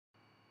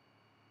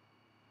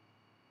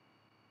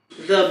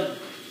the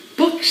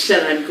books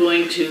that I'm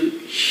going to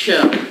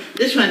show,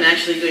 this one I'm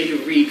actually going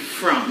to read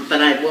from,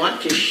 but I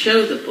want to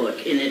show the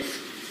book in its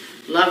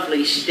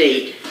lovely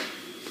state.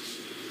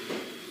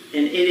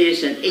 And it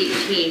is an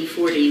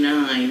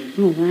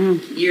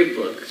 1849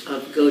 yearbook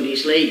of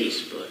Godey's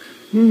Lady's book.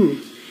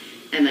 And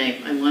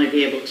I want to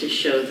be able to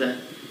show the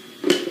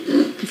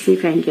Let's see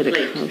if I can get a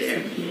plate closer.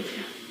 there.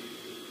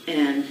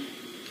 And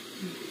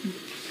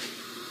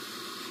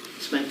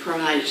it's my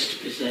prized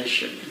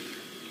possession.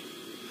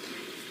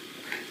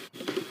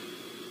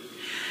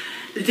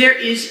 There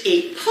is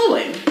a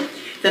poem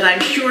that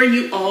I'm sure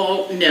you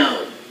all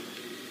know,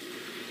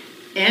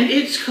 and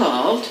it's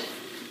called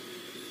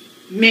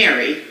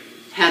Mary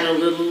Had a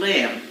Little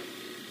Lamb.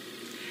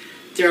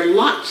 There are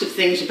lots of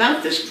things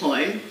about this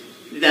poem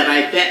that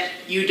I bet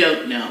you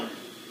don't know.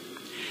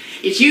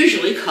 It's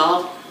usually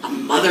called a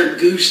Mother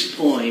Goose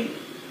poem.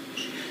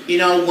 You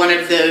know, one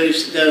of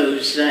those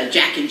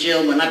Jack and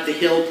Jill went up the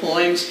hill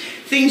poems,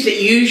 things that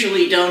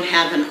usually don't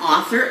have an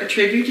author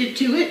attributed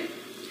to it.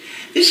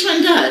 This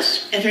one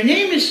does, and her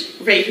name is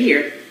right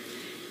here,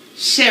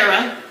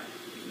 Sarah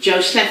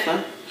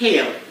Josepha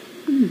Hale.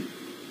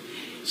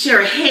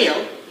 Sarah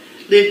Hale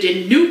lived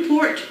in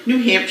Newport, New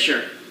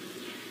Hampshire.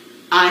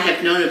 I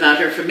have known about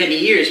her for many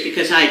years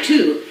because I,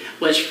 too,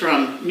 was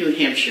from New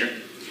Hampshire.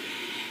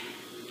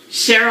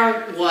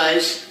 Sarah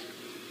was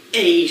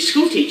a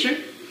school teacher,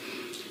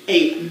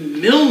 a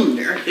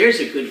milliner. There's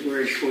a good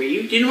word for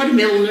you. Do you know what a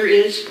milliner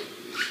is?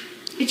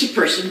 It's a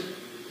person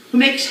who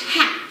makes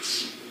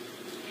hats.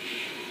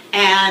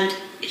 And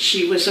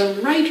she was a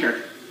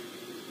writer.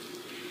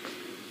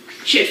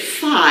 She had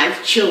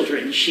 5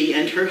 children, she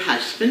and her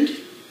husband.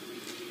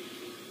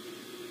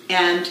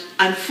 And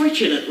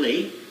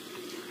unfortunately,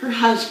 her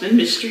husband,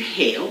 Mr.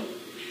 Hale,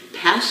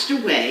 passed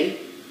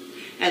away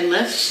and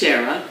left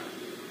Sarah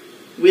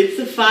with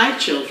the 5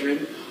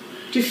 children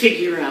to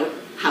figure out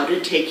how to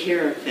take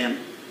care of them.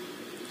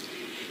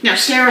 Now,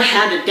 Sarah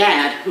had a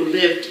dad who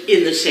lived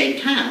in the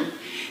same town,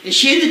 and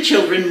she and the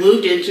children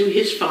moved into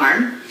his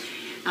farm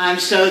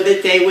so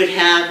that they would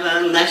have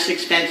a less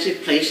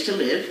expensive place to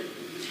live.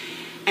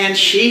 And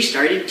she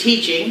started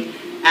teaching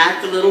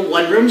at the little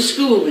one-room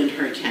school in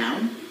her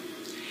town.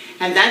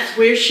 And that's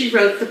where she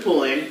wrote the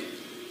poem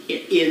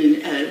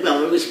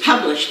well, it was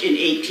published in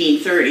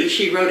 1830.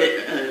 She wrote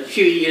it a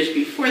few years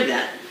before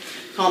that,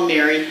 called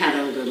Mary Had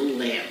a Little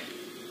Lamb.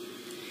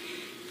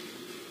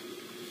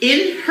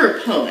 In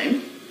her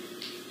poem,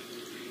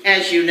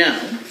 as you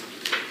know,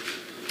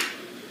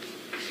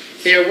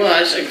 there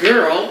was a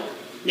girl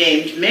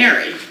named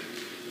Mary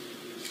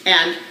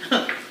and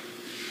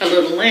a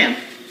little lamb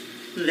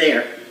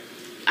there.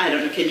 I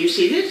don't know, can you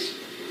see this?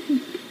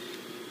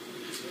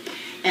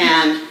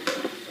 And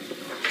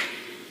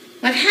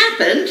what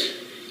happened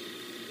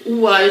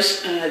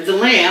was the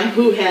lamb,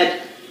 who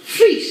had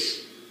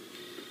fleece,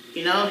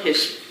 you know,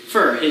 his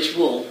fur, his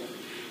wool,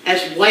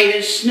 as white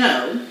as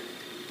snow,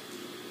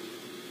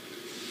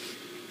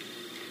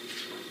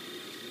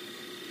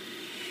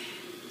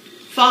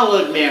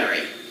 followed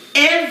Mary.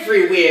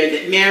 Everywhere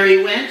that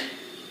Mary went,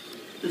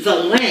 the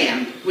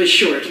lamb was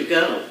sure to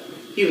go.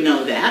 You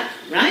know that,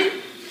 right?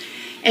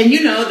 And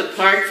you know the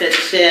part that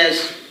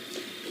says,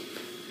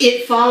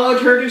 it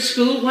followed her to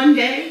school one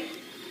day.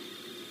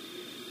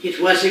 It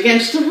was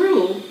against the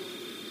rule.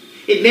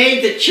 It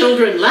made the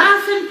children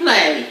laugh and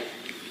play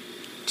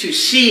to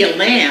see a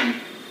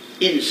lamb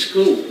in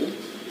school.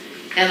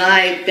 And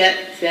I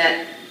bet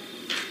that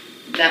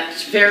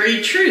that's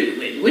very true.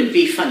 It would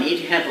be funny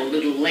to have a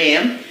little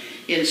lamb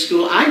in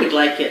school. I would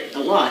like it a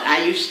lot.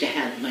 I used to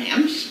have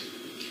lambs.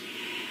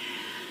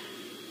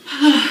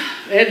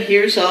 And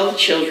here's all the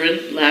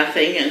children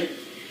laughing and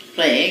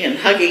playing and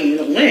hugging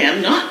the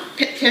lamb, not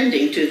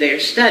tending to their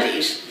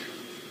studies.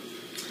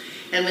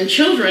 And when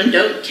children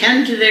don't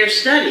tend to their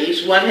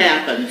studies, what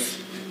happens?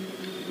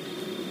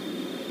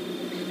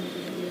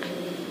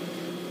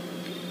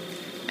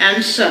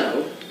 And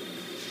so,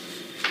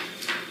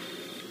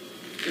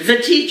 the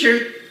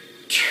teacher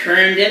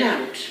turned it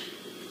out,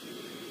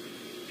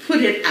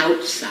 put it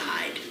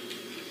outside.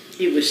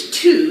 It was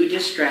too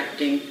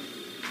distracting.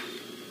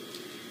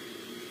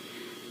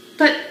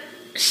 But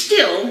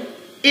still,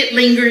 it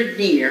lingered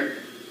near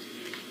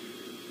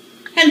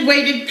and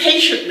waited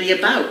patiently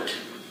about.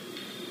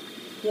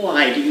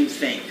 Why do you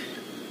think?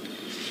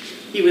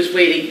 He was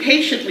waiting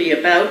patiently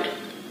about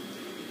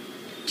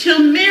till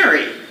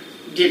Mary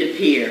did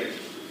appear.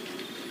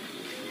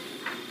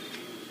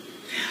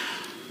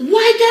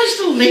 Why does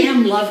the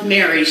lamb love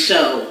Mary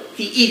so?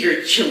 The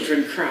eager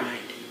children cried.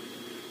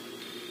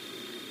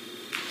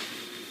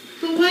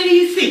 But why do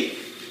you think?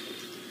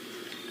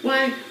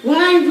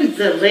 Why would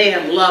the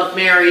lamb love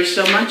Mary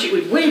so much it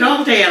would wait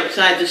all day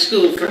outside the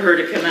school for her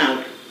to come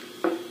out?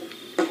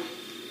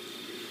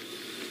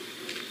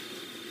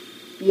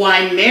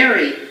 Why,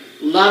 Mary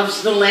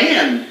loves the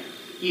lamb,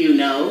 you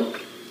know,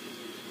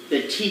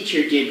 the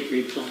teacher did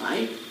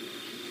reply.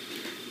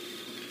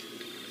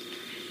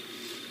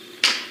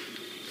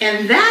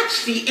 And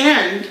that's the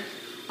end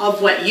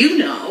of what you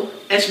know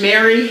as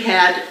Mary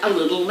Had a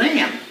Little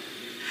Lamb.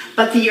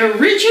 But the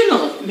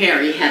original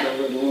Mary Had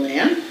a Little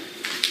Lamb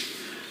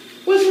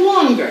was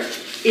longer.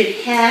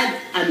 It had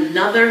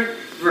another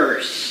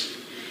verse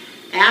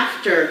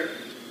after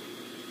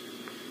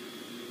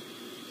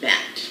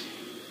that.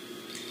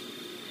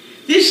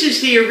 This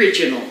is the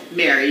original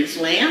Mary's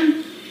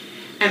Lamb,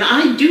 and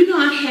I do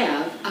not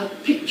have a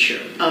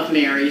picture of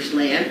Mary's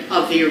Lamb,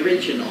 of the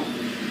original.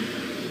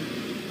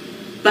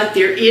 But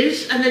there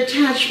is an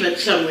attachment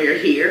somewhere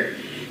here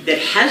that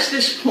has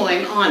this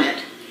poem on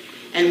it,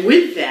 and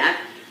with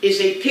that is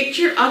a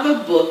picture of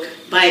a book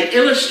by an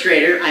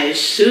illustrator I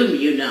assume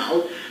you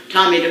know,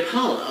 Tommy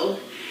DiPaolo,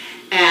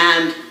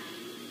 and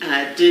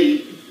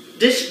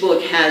this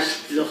book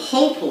has the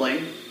whole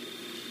poem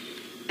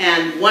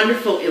and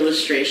wonderful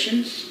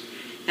illustrations,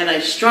 and I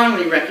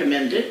strongly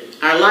recommend it.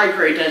 Our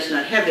library does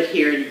not have it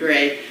here in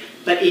gray,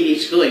 but it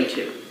is going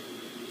to.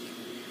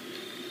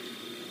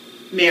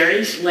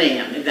 Mary's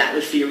Lamb, and that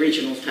was the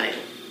original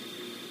title.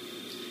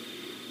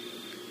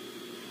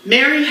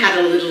 Mary had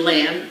a little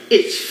lamb,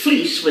 its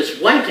fleece was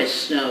white as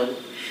snow,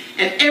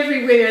 and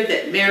everywhere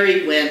that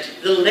Mary went,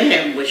 the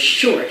lamb was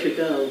sure to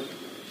go.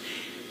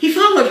 He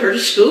followed her to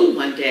school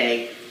one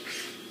day.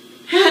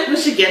 That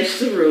was against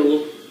the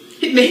rule.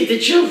 It made the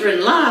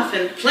children laugh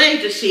and play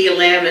to see a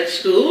lamb at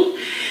school,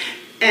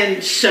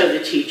 and so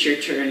the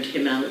teacher turned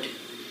him out.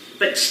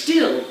 But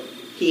still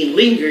he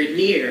lingered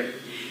near,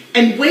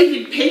 and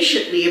waited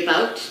patiently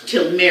about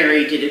till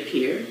Mary did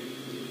appear.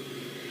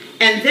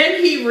 And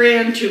then he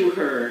ran to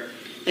her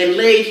and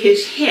laid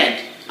his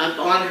head up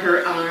on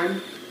her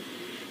arm,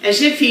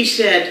 as if he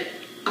said,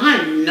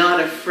 "I'm not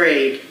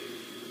afraid.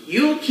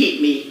 You'll keep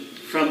me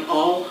from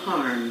all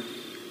harm."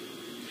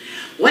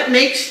 What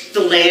makes the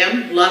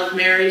lamb love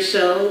Mary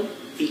so?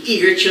 The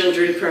eager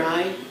children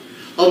cried.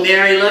 "Oh,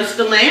 Mary loves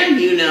the lamb,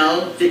 you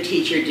know," the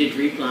teacher did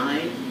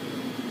reply.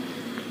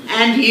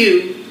 "And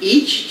you,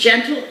 each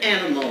gentle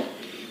animal,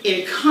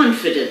 in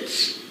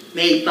confidence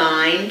may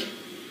bind,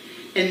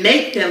 and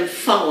make them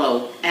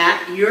follow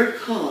at your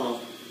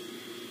call,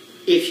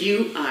 if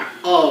you are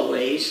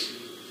always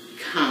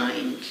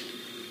kind."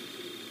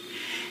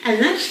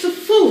 And that's the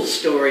full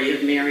story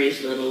of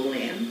Mary's Little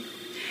Lamb.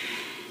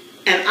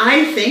 And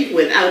I think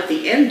without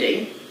the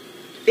ending,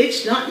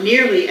 it's not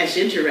nearly as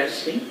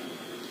interesting.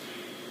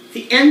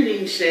 The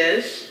ending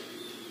says,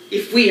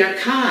 if we are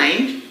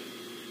kind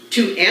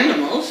to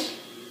animals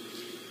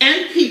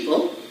and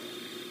people,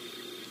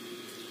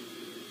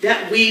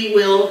 that we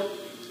will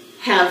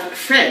have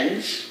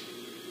friends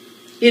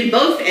in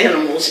both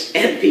animals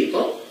and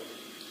people.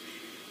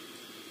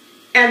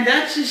 And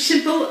that's as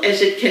simple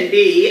as it can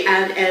be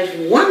and as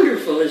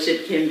wonderful as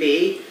it can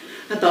be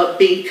about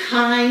being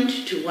kind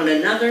to one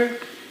another,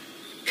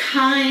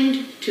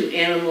 kind to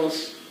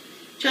animals,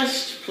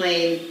 just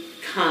plain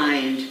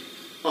kind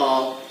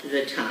all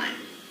the time.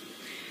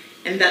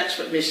 And that's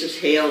what Mrs.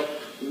 Hale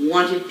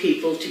wanted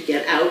people to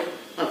get out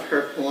of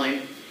her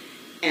poem.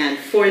 And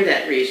for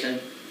that reason,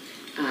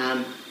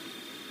 I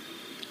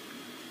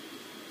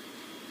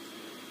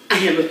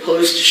am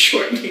opposed to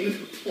shortening the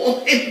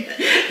poem,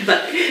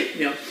 but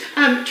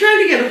I'm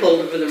trying to get a hold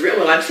of the real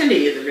one. I'm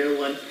sending you the real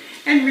one,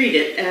 and read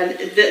it. And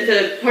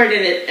the part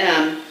in it,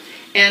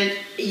 and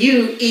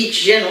you,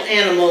 each gentle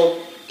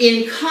animal,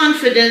 in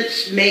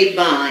confidence may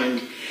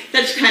bind.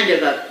 That's kind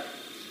of a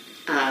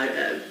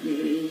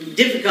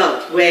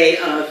difficult way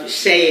of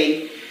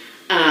saying,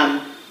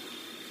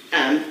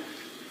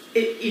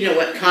 you know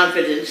what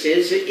confidence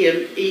is.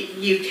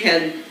 You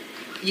can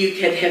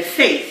have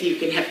faith, you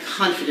can have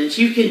confidence,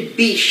 you can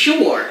be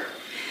sure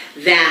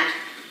that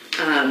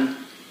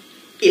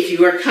if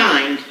you are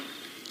kind,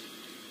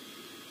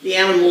 the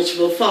animals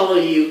will follow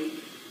you,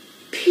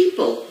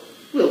 people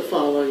will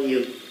follow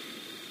you.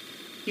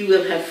 You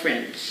will have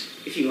friends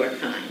if you are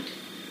kind.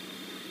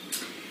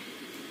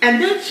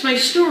 And that's my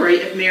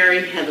story of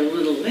Mary Had a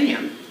Little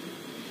Lamb.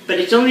 But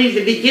it's only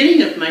the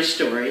beginning of my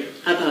story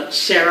about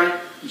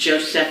Sarah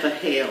Josepha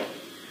Hale.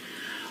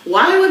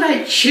 Why would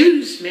I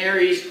choose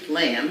Mary's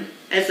Lamb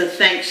as a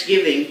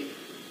Thanksgiving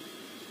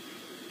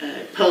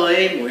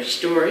poem or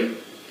story?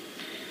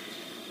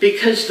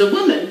 Because the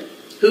woman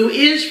who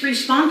is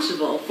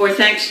responsible for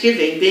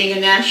Thanksgiving being a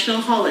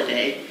national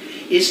holiday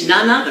is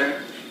none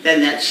other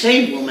than that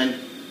same woman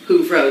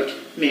who wrote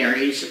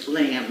Mary's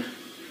Lamb.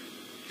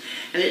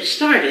 And it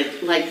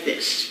started like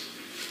this.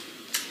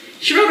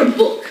 She wrote a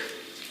book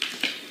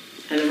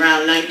in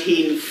around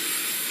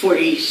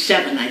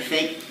 1947, I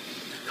think,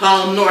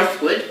 called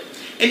Northwood.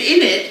 And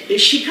in it,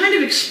 she kind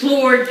of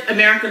explored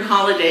American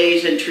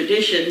holidays and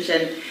traditions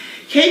and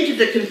came to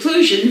the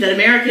conclusion that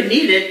America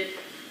needed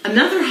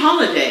another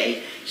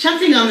holiday,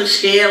 something on the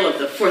scale of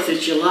the 4th of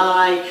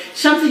July,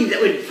 something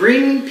that would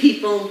bring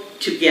people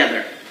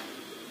together.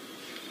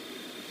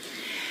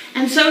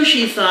 And so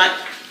she thought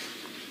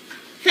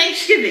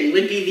Thanksgiving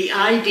would be the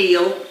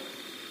ideal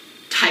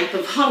type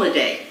of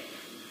holiday.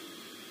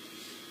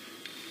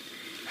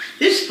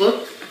 This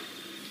book,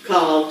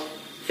 called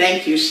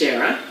Thank You,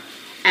 Sarah,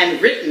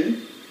 and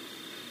written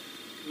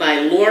by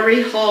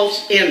Lori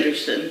Halls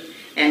Anderson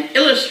and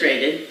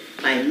illustrated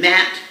by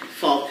Matt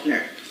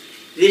Faulkner.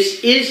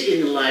 This is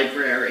in the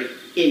library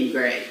in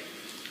gray,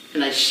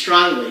 and I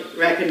strongly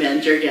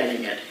recommend you're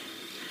getting it.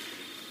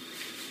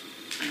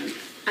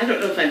 I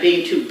don't know if I'm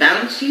being too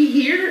bouncy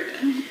here.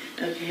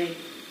 Okay.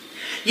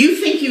 You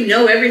think you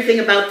know everything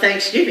about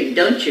Thanksgiving,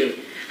 don't you?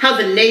 How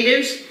the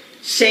natives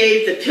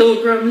saved the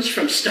pilgrims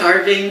from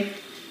starving.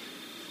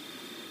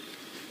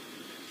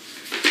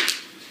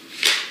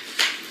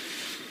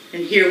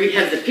 And here we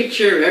have the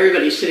picture of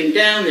everybody sitting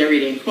down. They're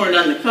eating corn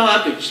on the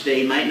cob, which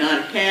they might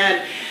not have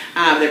had.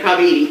 They're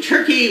probably eating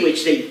turkey,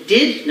 which they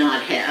did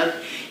not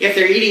have. If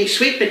they're eating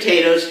sweet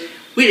potatoes,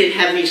 we didn't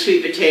have any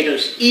sweet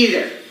potatoes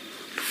either.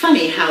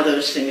 Funny how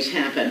those things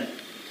happen.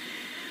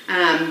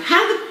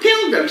 How the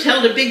pilgrims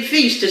held a big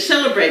feast to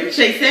celebrate and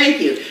say thank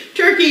you.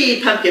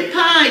 Turkey, pumpkin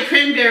pie,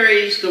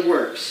 cranberries, the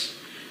works.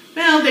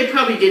 Well, they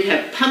probably did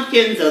have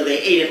pumpkin, though they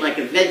ate it like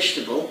a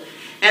vegetable.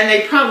 And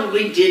they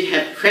probably did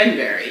have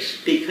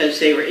cranberries because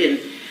they were in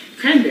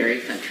cranberry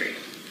country.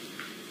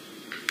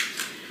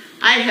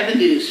 I have a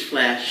news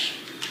flash.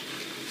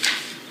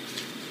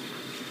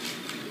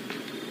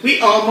 We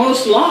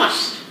almost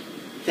lost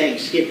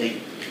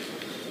Thanksgiving.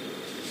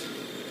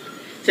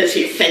 It says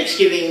here,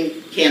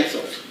 Thanksgiving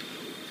canceled.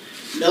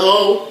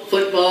 No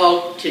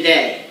football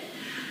today.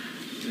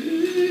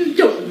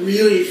 Don't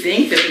really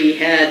think that we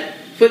had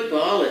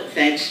football at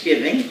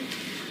Thanksgiving.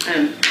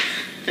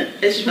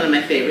 This is one of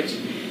my favorites.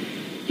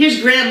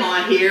 Here's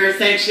Grandma here.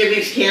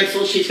 Thanksgiving's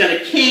canceled. She's got a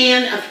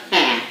can of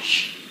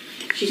hash.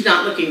 She's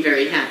not looking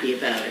very happy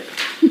about it.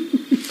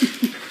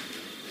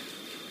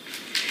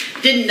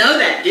 Didn't know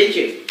that, did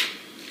you?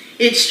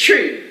 It's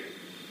true.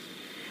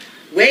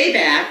 Way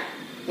back,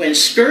 when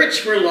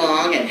skirts were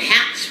long and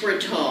hats were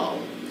tall,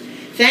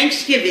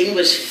 Thanksgiving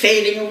was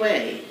fading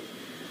away.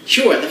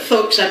 Sure, the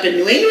folks up in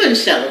New England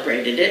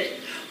celebrated it.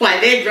 Why,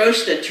 they'd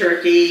roast a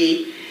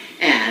turkey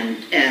and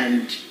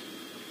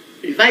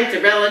invite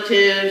the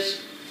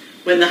relatives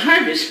when the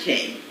harvest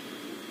came.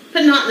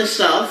 But not in the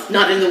South,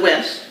 not in the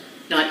West,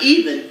 not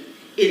even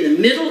in the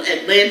middle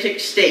Atlantic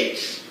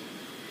states.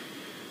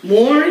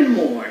 More and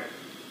more,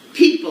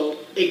 people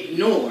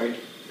ignored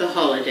the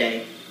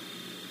holiday.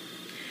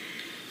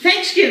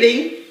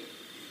 Thanksgiving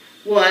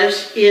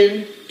was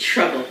in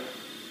trouble.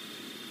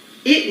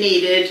 It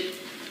needed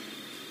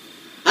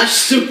a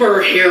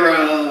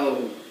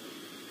superhero.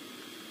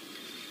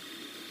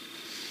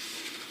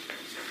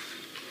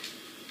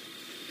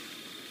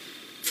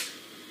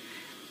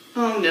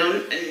 Oh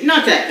no,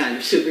 not that kind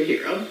of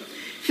superhero.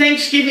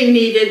 Thanksgiving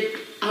needed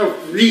a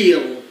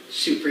real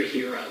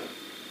superhero.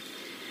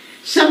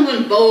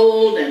 Someone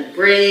bold and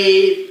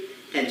brave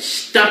and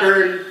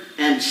stubborn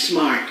and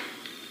smart.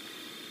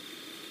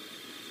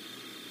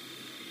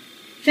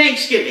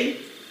 Thanksgiving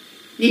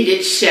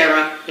needed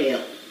Sarah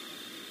Hale.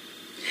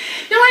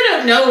 Now, I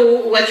don't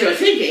know what you're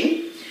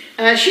thinking.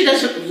 She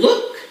doesn't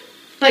look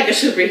like a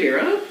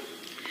superhero.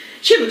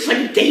 She looks like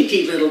a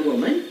dainty little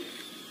woman.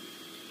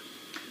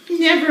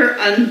 Never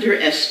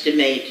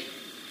underestimate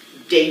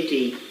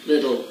dainty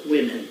little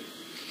women.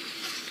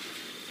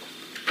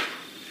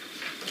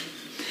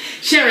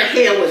 Sarah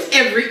Hale was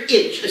every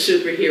inch a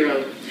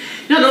superhero.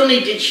 Not only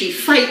did she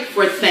fight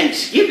for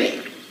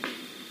Thanksgiving,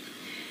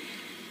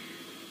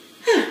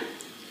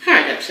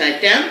 heart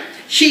upside down,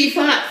 she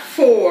fought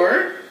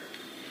for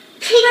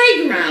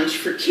playgrounds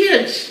for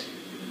kids.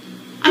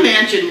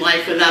 Imagine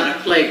life without a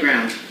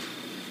playground.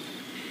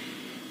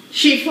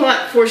 She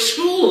fought for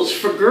schools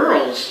for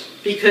girls,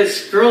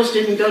 because girls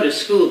didn't go to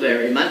school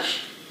very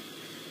much.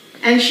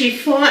 And she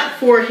fought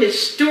for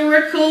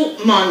historical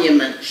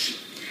monuments.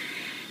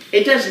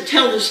 It doesn't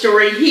tell the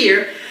story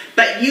here,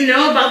 but you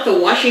know about the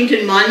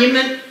Washington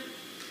Monument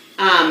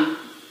and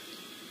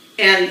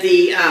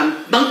the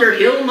Bunker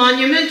Hill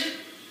Monument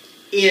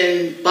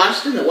in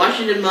Boston, the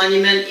Washington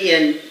Monument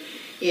in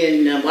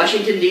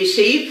Washington,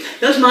 D.C.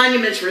 Those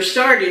monuments were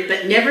started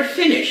but never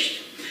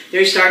finished. They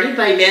were started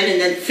by men and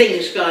then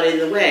things got in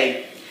the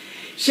way.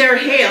 Sarah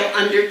Hale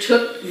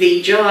undertook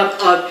the job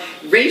of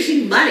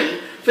raising money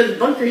for the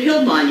Bunker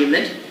Hill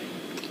Monument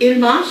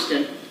in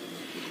Boston.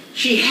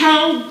 She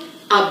held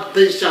a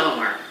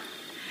bazaar.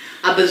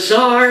 A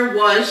bazaar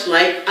was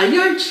like a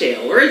yard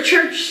sale or a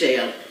church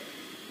sale.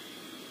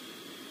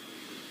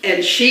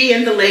 And she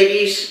and the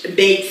ladies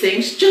made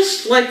things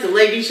just like the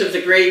ladies of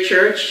the Gray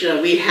Church.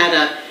 We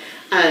had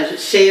a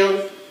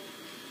sale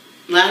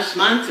last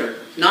month, or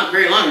not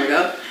very long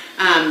ago,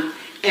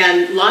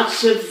 and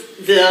lots of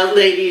the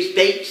ladies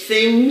baked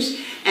things,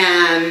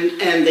 and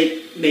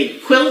they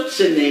made quilts,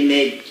 and they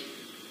made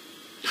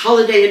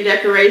holiday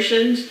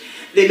decorations.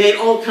 They made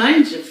all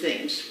kinds of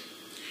things.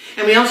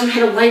 And we also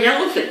had a white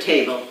elephant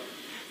table.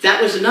 That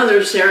was another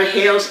of Sarah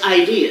Hale's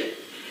idea.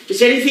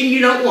 Just anything you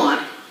don't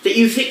want that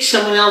you think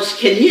someone else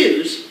can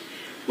use,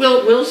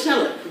 we'll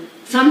sell it.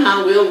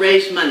 Somehow we'll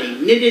raise money.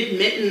 Knitted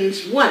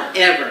mittens,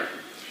 whatever.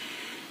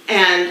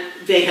 And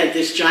they had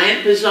this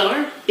giant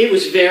bazaar. It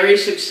was very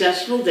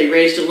successful. They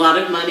raised a lot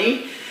of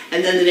money.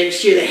 And then the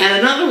next year they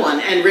had another one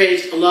and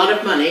raised a lot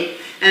of money.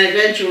 And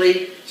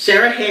eventually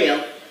Sarah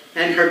Hale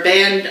and her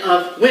band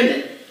of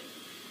women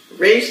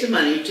raised the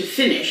money to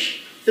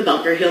finish the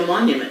Bunker Hill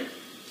Monument.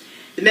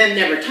 The men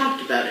never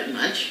talked about it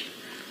much,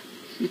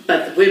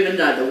 but the women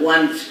are the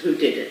ones who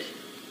did it.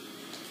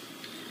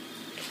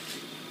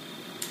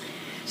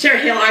 Sarah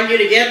Hale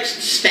argued against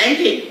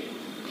spanking.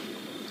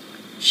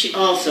 She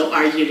also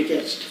argued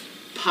against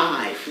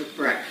pie for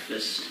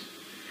breakfast.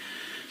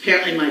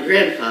 Apparently my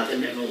grandfather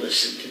never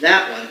listened to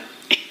that one.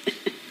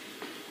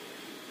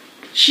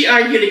 She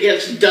argued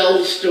against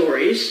dull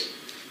stories,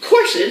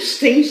 corsets,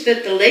 things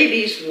that the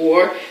ladies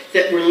wore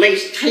that were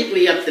laced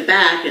tightly up the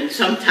back and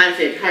sometimes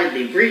they'd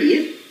hardly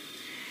breathe.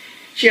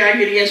 She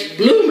argued against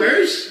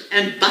bloomers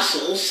and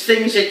bustles,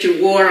 things that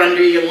you wore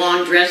under your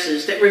long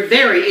dresses that were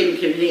very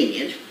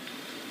inconvenient.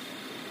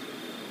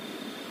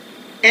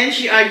 And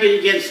she argued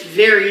against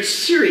very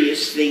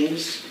serious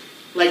things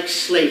like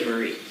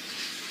slavery.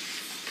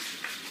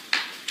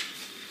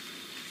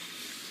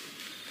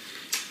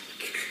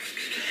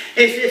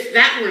 As if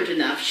that weren't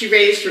enough, she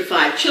raised her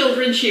 5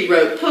 children. She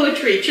wrote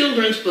poetry,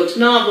 children's books,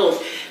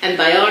 novels, and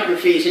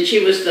biographies, and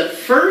she was the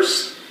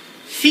first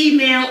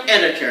female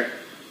editor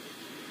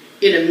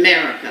in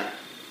America.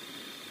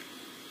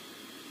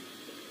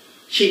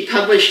 She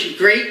published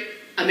great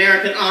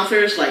American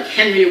authors like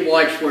Henry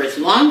Wadsworth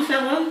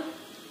Longfellow,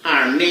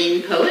 our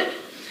Maine poet,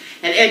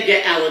 and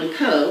Edgar Allan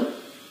Poe,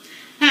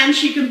 and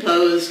she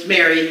composed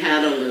Mary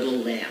Had a Little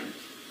Lamb.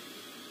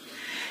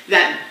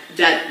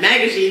 That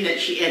magazine that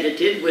she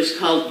edited was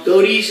called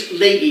Godey's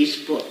Lady's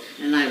Book,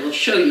 and I will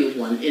show you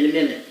one in a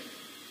minute.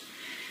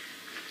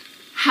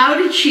 How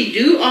did she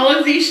do all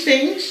of these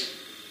things?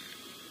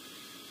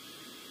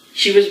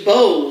 She was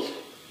bold,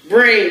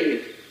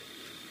 brave,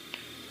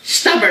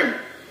 stubborn,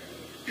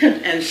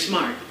 and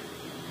smart.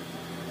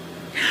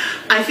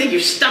 I think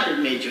if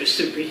stubborn made you a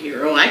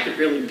superhero, I could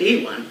really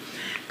be one.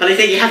 But I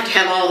think you have to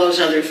have all those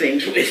other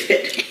things with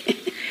it.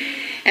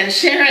 And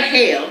Sarah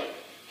Hale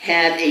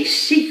had a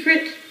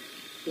secret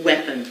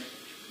weapon.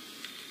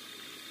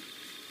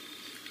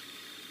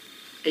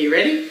 Are you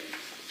ready?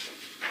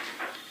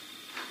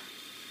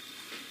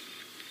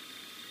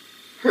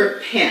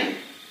 Her pen.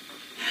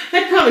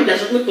 That probably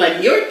doesn't look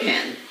like your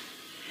pen,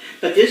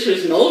 but this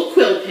was an old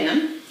quill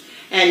pen,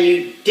 and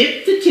you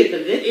dip the tip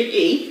of it in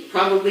ink.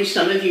 Probably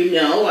some of you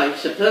know, I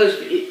suppose.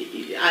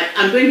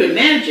 I'm going to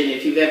imagine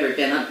if you've ever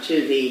been up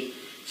to the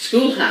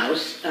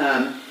schoolhouse.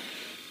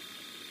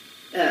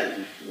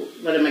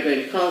 What am I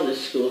going to call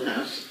this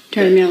schoolhouse?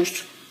 Dry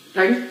Mills.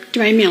 Pardon?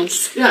 Dry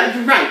Mills.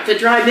 Yeah, right, the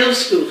Dry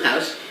Mills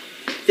schoolhouse,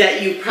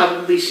 that you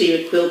probably see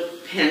a quill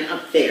pen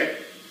up there.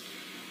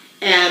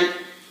 And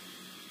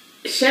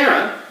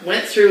Sarah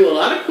went through a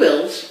lot of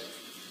quills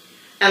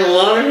and a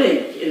lot of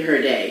ink in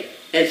her day.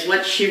 It's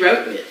what she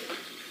wrote with.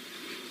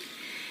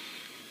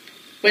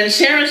 When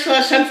Sarah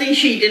saw something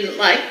she didn't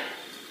like,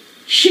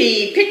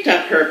 she picked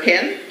up her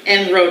pen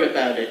and wrote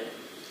about it.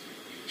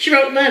 She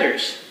wrote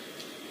letters.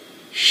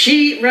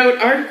 She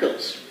wrote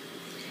articles.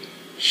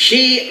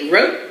 She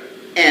wrote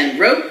and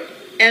wrote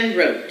and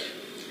wrote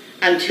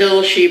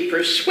until she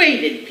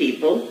persuaded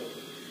people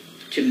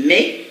to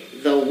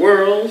make the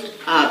world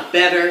a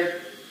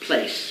better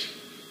place.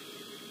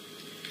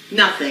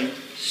 Nothing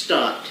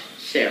stopped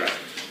Sarah.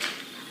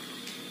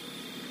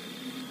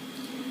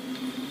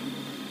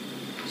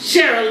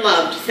 Sarah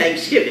loved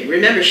Thanksgiving.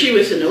 Remember, she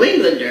was a New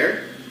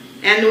Englander,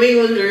 and New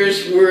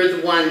Englanders were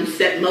the ones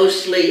that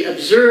mostly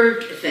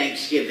observed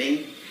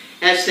Thanksgiving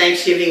as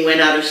Thanksgiving went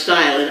out of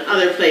style in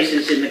other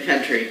places in the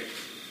country.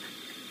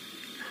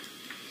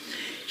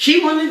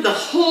 She wanted the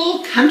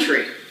whole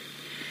country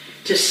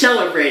to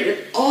celebrate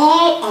it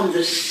all on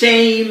the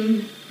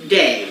same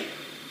day.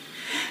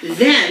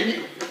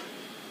 Then,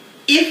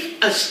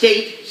 if a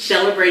state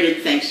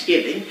celebrated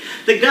Thanksgiving,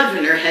 the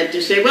governor had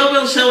to say, well,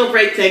 we'll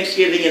celebrate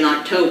Thanksgiving in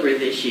October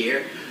this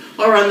year,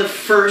 or on the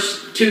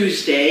first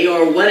Tuesday,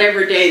 or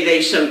whatever day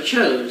they so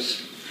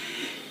chose.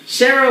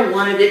 Sarah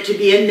wanted it to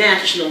be a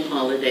national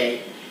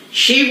holiday.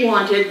 She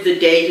wanted the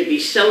day to be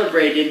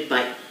celebrated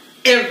by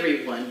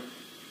everyone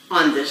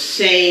on the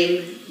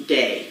same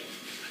day.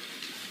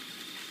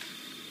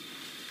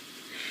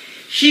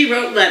 She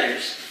wrote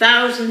letters,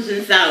 thousands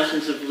and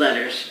thousands of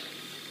letters.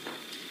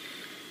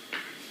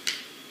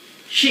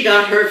 She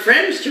got her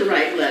friends to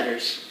write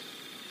letters.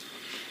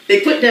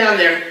 They put down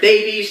their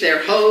babies,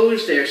 their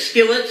hose, their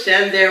skillets,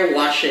 and their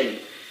washing,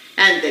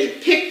 and they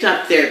picked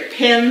up their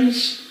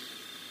pens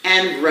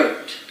and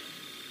wrote.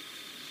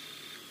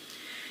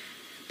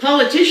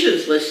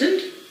 Politicians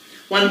listened.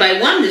 One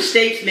by one, the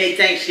states made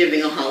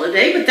Thanksgiving a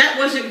holiday, but that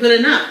wasn't good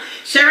enough.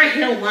 Sarah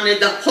Hale wanted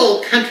the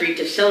whole country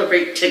to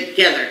celebrate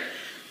together,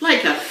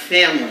 like a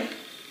family.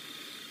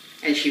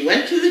 And she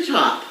went to the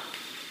top.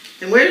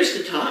 And where's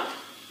the top?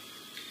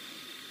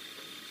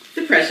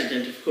 The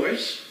president, of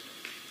course.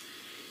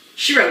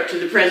 She wrote to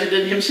the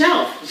president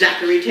himself,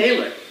 Zachary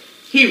Taylor.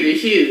 He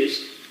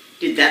refused.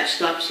 Did that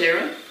stop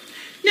Sarah?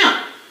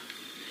 No.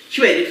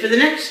 She waited for the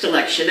next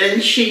election,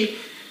 and she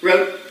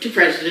wrote to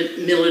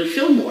President Millard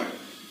Fillmore.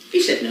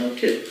 He said no,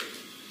 too.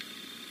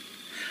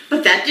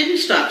 But that didn't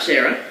stop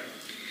Sarah.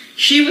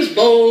 She was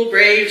bold,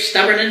 brave,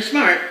 stubborn, and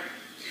smart.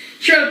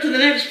 She wrote to the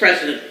next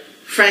president,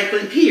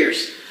 Franklin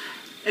Pierce.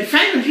 And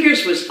Franklin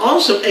Pierce was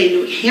also a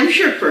New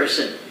Hampshire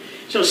person.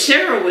 So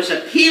Sarah was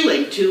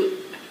appealing to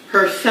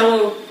her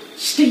fellow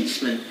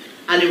statesman,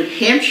 a New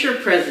Hampshire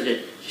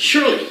president.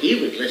 Surely he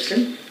would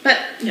listen, but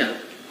no.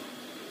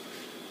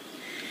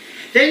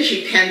 Then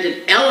she penned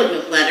an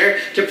elegant letter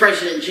to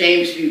President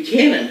James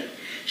Buchanan.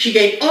 She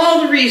gave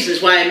all the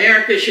reasons why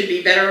America should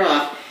be better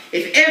off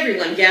if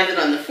everyone gathered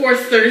on the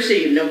fourth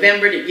Thursday in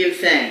November to give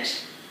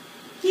thanks.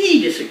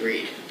 He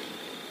disagreed.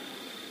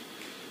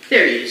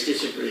 There he is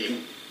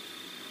disagreeing.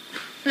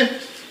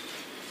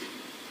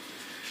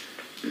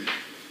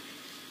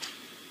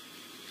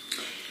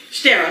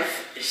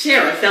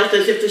 Sarah felt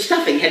as if the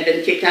stuffing had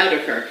been kicked out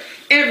of her.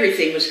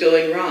 Everything was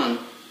going wrong.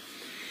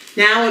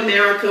 Now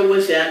America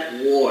was at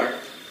war.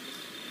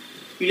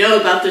 You know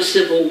about the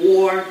Civil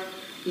War,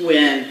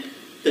 when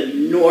the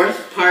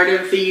north part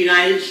of the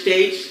United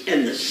States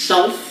and the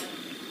south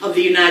of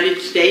the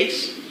United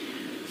States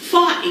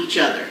fought each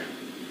other.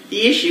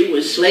 The issue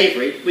was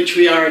slavery, which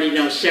we already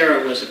know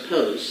Sarah was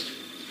opposed.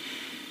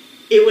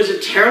 It was a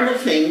terrible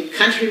thing,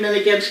 countrymen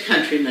against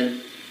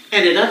countrymen,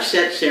 and it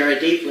upset Sarah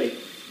deeply.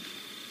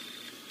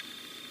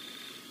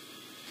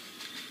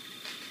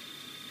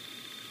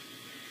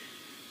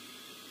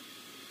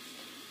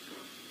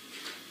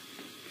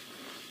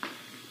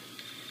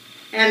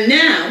 And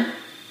now,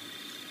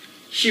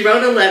 she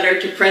wrote a letter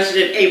to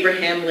President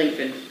Abraham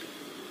Lincoln.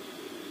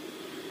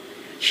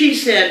 She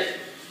said,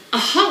 "A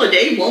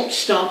holiday won't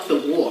stop the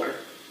war,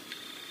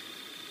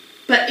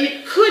 but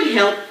it could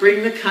help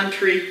bring the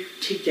country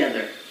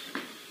together."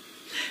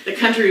 The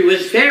country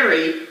was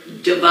very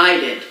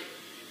divided,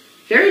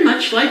 very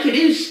much like it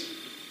is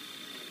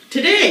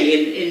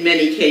today in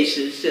many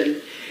cases.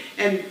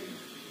 And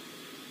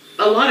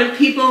a lot of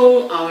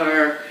people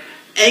are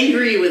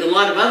angry with a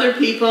lot of other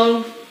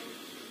people.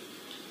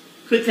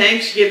 Could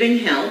Thanksgiving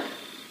help?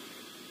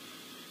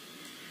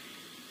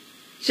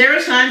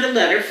 Sarah signed the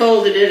letter,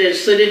 folded it, and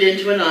slid it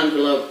into an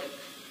envelope.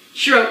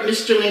 She wrote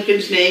Mr.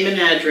 Lincoln's name and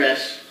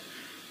address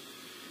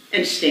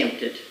and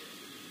stamped it.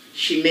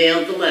 She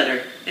mailed the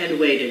letter and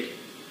waited.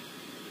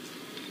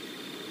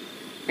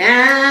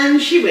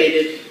 And she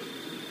waited.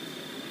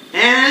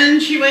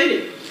 And she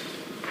waited.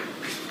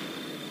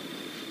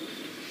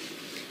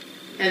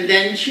 And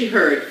then she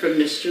heard from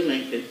Mr.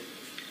 Lincoln.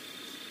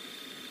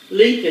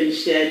 Lincoln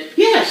said,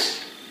 yes.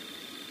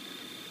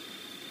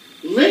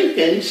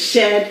 Lincoln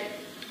said,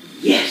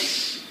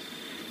 yes.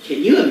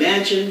 Can you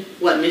imagine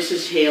what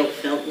Mrs. Hale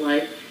felt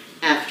like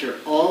after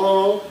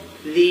all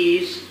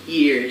these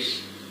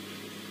years?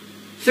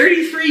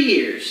 33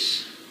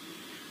 years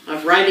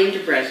of writing to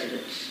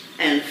presidents.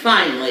 And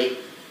finally,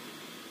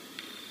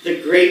 the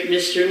great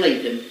Mr.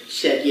 Lincoln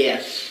said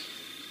yes.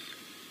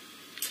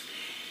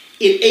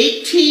 In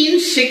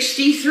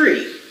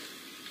 1863,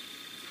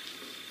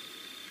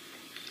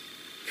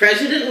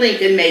 President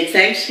Lincoln made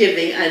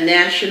Thanksgiving a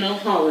national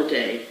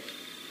holiday.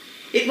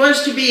 It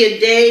was to be a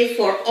day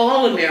for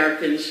all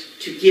Americans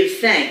to give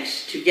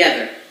thanks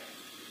together.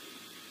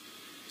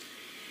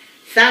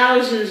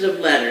 Thousands of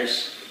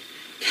letters,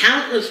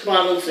 countless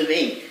bottles of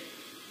ink,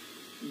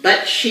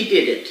 but she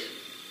did it.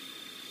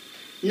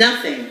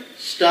 Nothing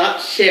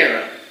stopped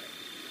Sarah,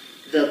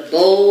 the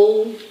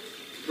bold,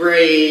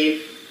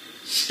 brave,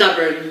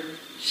 stubborn,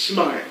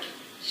 smart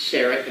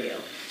Sarah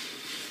Hale.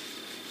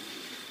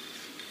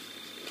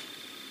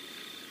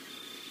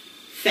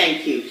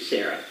 Thank you,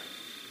 Sarah.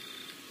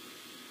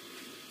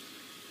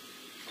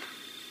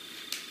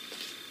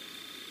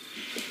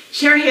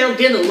 Sarah Hale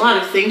did a lot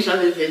of things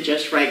other than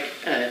just write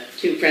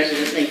to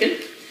President Lincoln.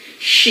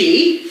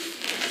 She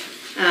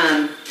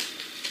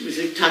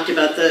we talked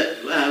about the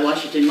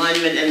Washington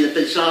Monument and the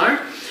Bazaar.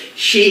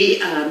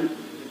 She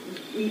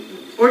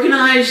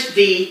organized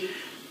the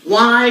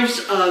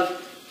wives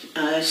of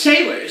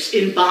sailors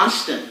in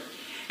Boston.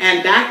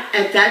 And back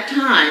at that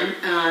time,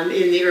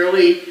 in the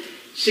early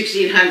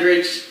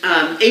 1800s,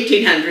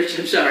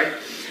 I'm sorry,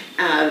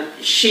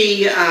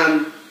 she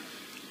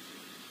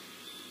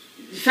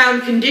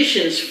found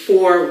conditions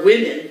for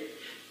women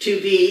to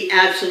be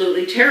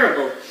absolutely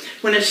terrible.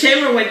 When a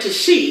sailor went to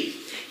sea,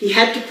 he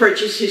had to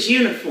purchase his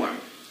uniform.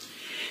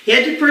 He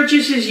had to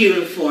purchase his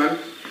uniform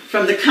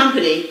from the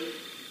company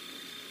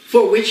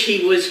for which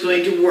he was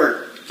going to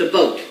work, the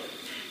boat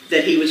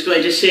that he was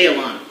going to sail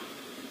on.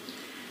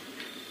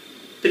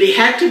 But he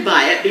had to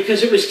buy it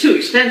because it was too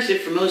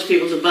expensive for most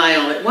people to buy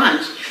all at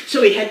once,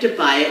 so he had to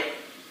buy it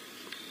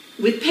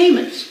with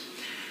payments.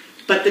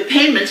 But the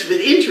payments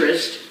with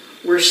interest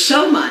were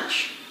so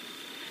much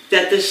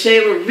that the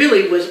sailor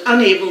really was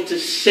unable to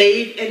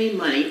save any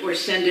money or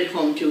send it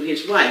home to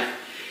his wife.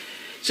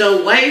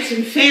 So wives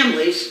and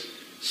families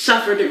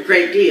suffered a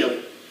great deal.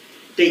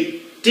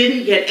 They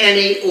didn't get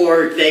any,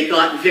 or they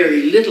got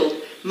very little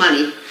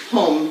money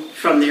home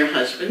from their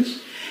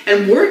husbands.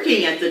 And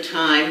working at the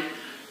time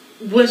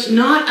was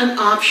not an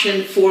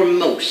option for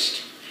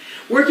most.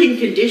 Working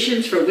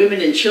conditions for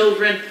women and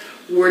children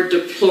were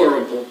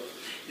deplorable.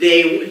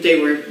 They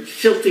were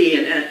filthy,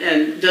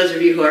 and those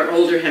of you who are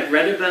older have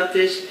read about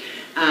this.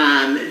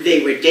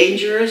 They were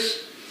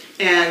dangerous,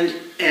 and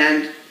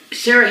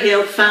Sarah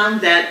Hale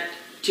found that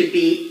to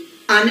be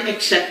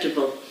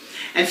unacceptable.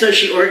 And so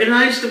she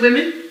organized the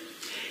women.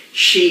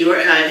 She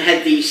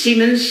had the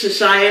Seamen's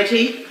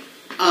Society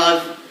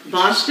of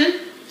Boston.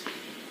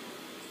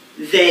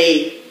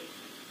 They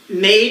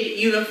made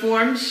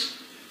uniforms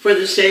for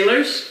the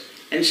sailors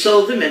and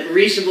sold them at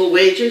reasonable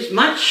wages,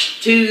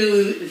 much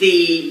to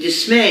the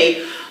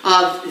dismay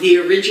of the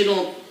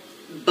original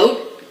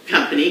boat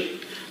company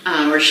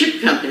or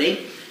ship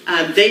company.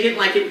 They didn't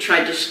like it and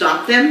tried to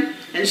stop them.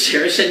 And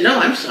Sarah said, no,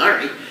 I'm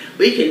sorry.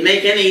 We can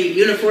make any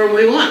uniform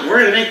we want. We're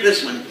going to make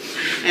this one.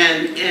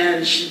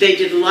 And they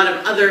did a lot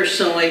of other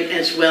sewing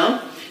as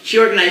well. She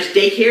organized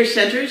daycare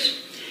centers.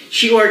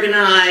 She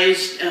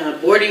organized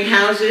boarding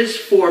houses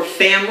for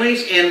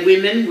families and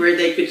women where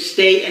they could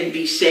stay and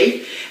be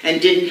safe and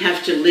didn't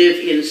have to live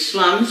in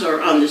slums or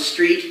on the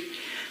street.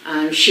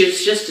 She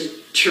was just a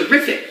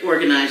terrific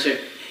organizer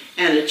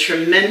and a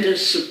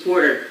tremendous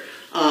supporter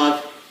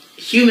of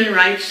human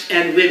rights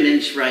and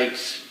women's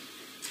rights.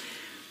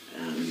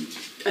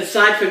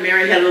 Aside from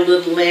Mary Had a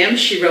Little Lamb,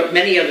 she wrote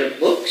many other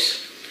books.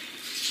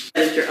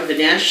 Editor of the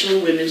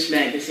National Women's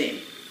Magazine.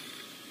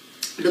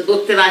 The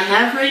book that I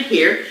have right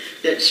here,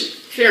 that's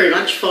very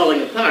much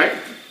falling apart,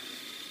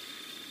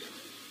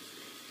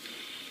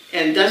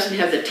 and doesn't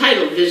have the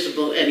title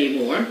visible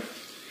anymore,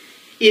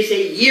 is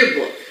a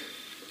yearbook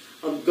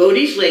of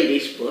Godey's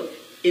Ladies' Book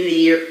in the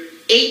year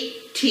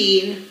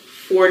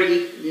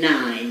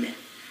 1849.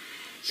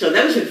 So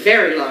that was a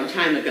very long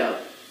time ago.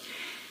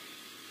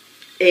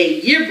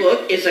 A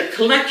yearbook is a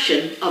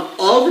collection of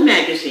all the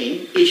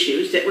magazine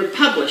issues that were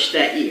published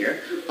that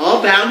year,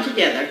 all bound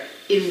together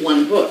in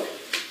one book.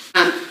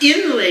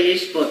 In the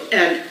ladies' book,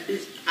 and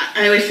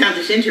I always found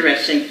this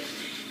interesting,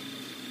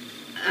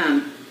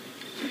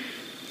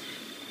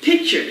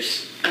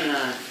 pictures,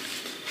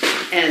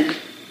 and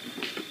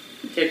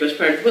there goes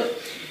part of the book,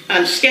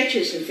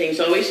 sketches and things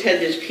always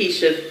had this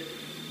piece of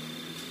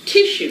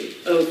tissue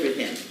over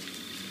them.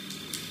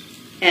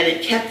 And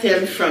it kept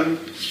them from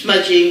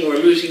smudging or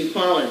losing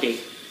quality.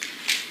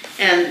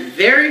 And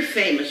very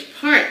famous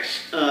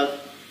parts of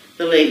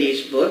the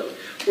ladies' book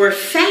were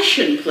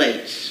fashion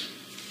plates.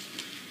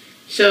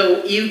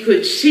 So you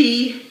could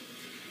see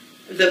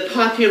the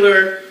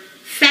popular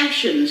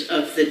fashions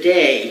of the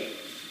day.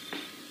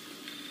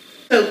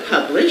 So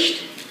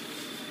published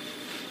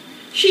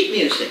sheet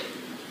music.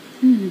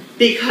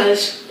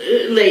 Because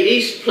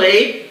ladies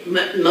played,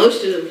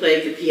 most of them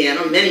played the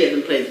piano, many of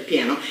them played the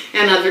piano,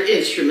 and other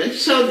instruments.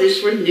 So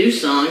these were new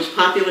songs,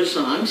 popular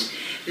songs,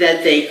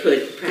 that they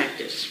could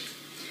practice.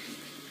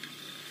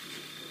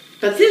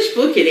 But this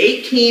book in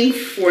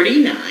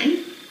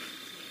 1849,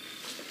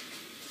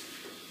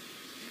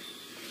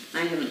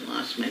 I haven't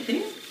lost my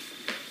thing.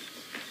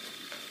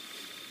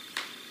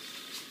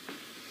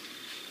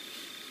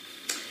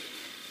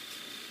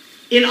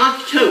 In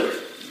October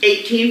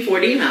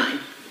 1849,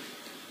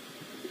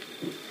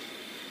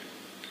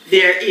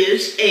 there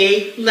is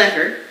a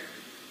letter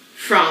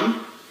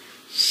from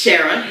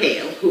Sarah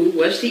Hale, who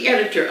was the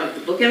editor of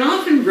the book and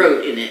often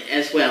wrote in it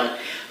as well.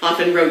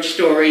 Often wrote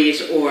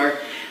stories or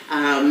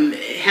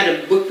had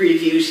a book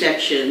review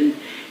section.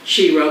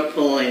 She wrote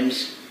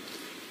poems.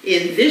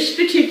 In this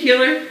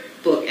particular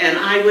book, and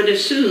I would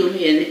assume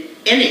in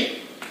any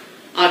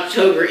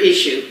October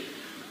issue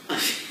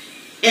of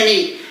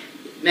any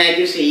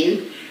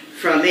magazine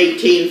from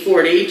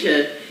 1840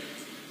 to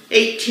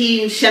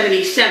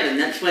 1877,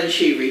 that's when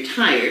she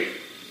retired,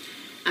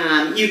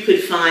 you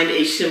could find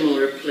a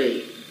similar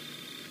plea.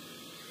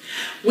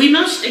 We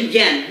must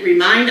again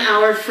remind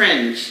our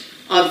friends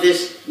of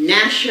this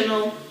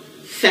national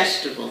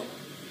festival.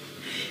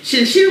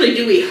 Sincerely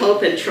do we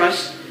hope and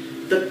trust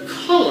the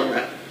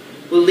cholera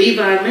will leave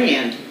our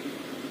land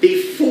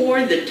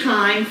before the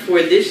time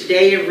for this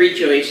day of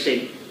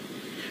rejoicing.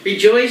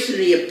 Rejoice in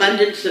the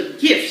abundance of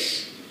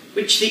gifts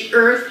which the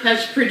earth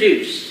has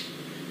produced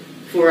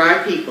for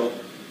our people.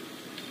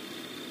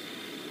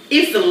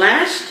 If the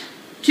last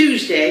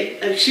Thursday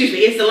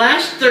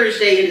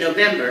in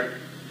November,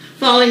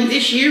 falling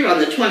this year on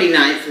the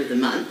 29th of the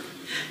month,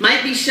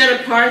 might be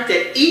set apart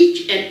that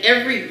each and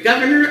every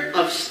governor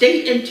of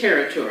state and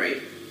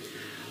territory,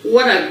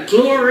 what a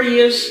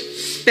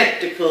glorious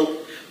spectacle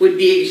would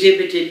be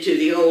exhibited to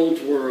the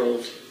old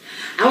world.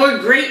 Our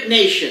great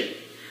nation,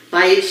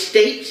 by its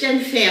states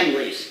and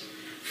families,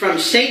 from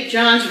St.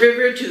 John's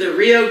River to the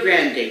Rio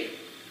Grande,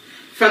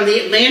 from the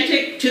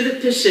Atlantic to the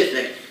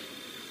Pacific,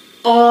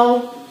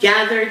 all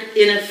gathered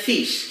in a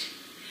feast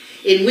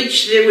in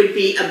which there would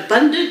be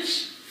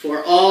abundance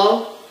for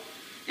all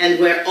and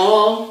where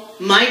all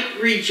might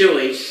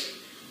rejoice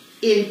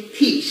in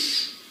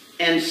peace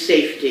and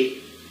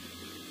safety.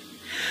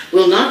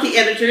 Will not the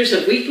editors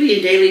of weekly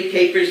and daily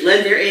papers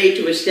lend their aid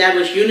to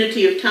establish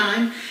unity of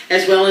time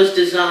as well as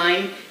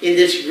design in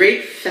this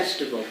great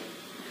festival,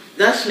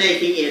 thus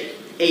making it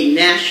a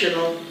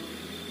national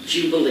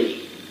jubilee?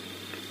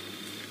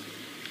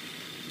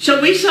 So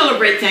we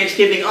celebrate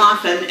Thanksgiving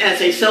often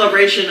as a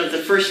celebration of the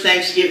first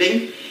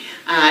Thanksgiving,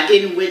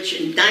 in which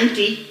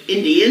 90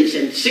 Indians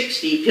and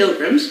 60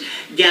 pilgrims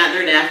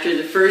gathered after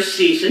the first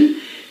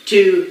season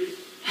to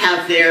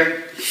have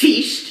their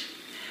feast.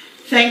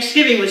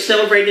 Thanksgiving was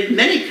celebrated in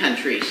many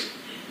countries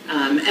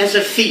as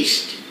a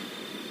feast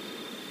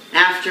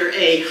after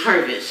a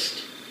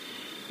harvest.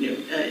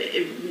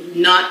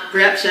 Not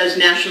perhaps as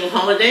national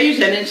holidays,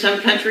 and in some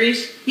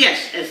countries,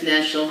 yes, as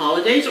national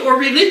holidays or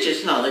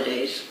religious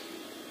holidays.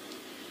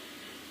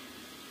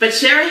 But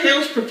Sarah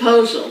Hale's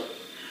proposal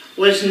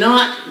was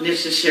not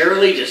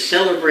necessarily to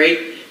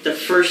celebrate the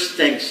first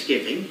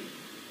Thanksgiving.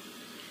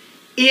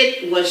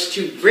 It was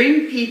to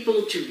bring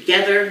people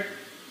together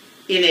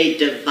in a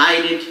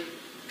divided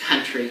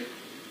country.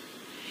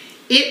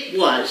 It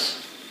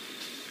was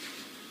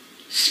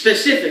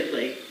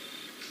specifically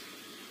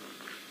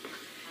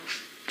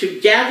to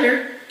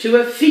gather to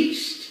a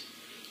feast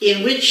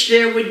in which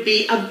there would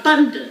be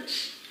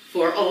abundance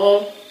for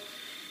all,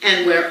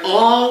 and where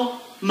all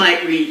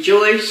might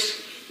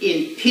rejoice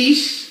in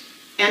peace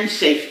and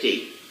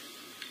safety.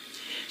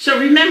 So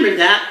remember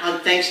that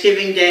on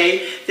Thanksgiving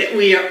Day, that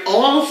we are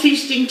all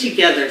feasting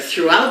together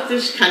throughout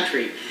this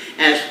country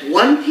as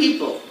one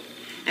people,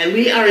 and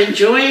we are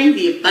enjoying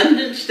the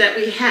abundance that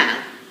we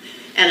have.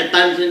 And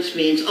abundance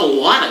means a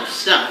lot of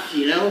stuff,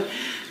 you know,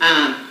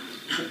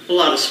 a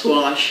lot of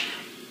squash.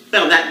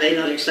 Well, that may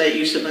not excite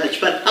you so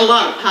much, but a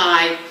lot of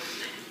pie.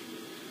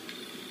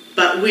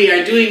 But we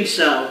are doing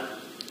so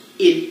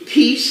in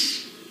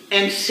peace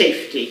and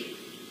safety.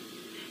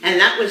 And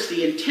that was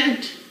the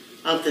intent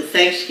of the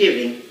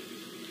Thanksgiving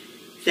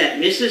that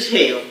Mrs.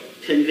 Hale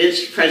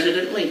convinced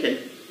President Lincoln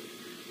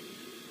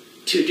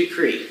to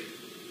decree.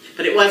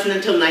 But it wasn't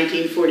until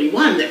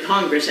 1941 that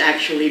Congress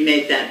actually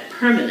made that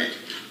permanent,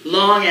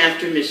 long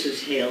after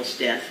Mrs. Hale's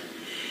death.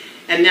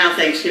 And now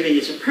Thanksgiving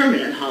is a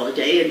permanent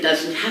holiday and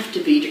doesn't have to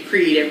be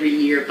decreed every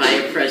year by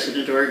a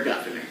president or a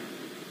governor.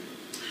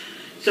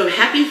 So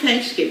happy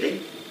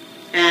Thanksgiving,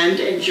 and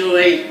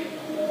enjoy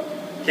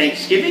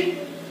Thanksgiving,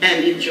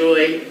 and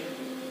enjoy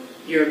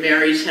your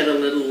Mary's Had a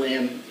Little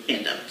Lamb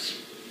hand-ups.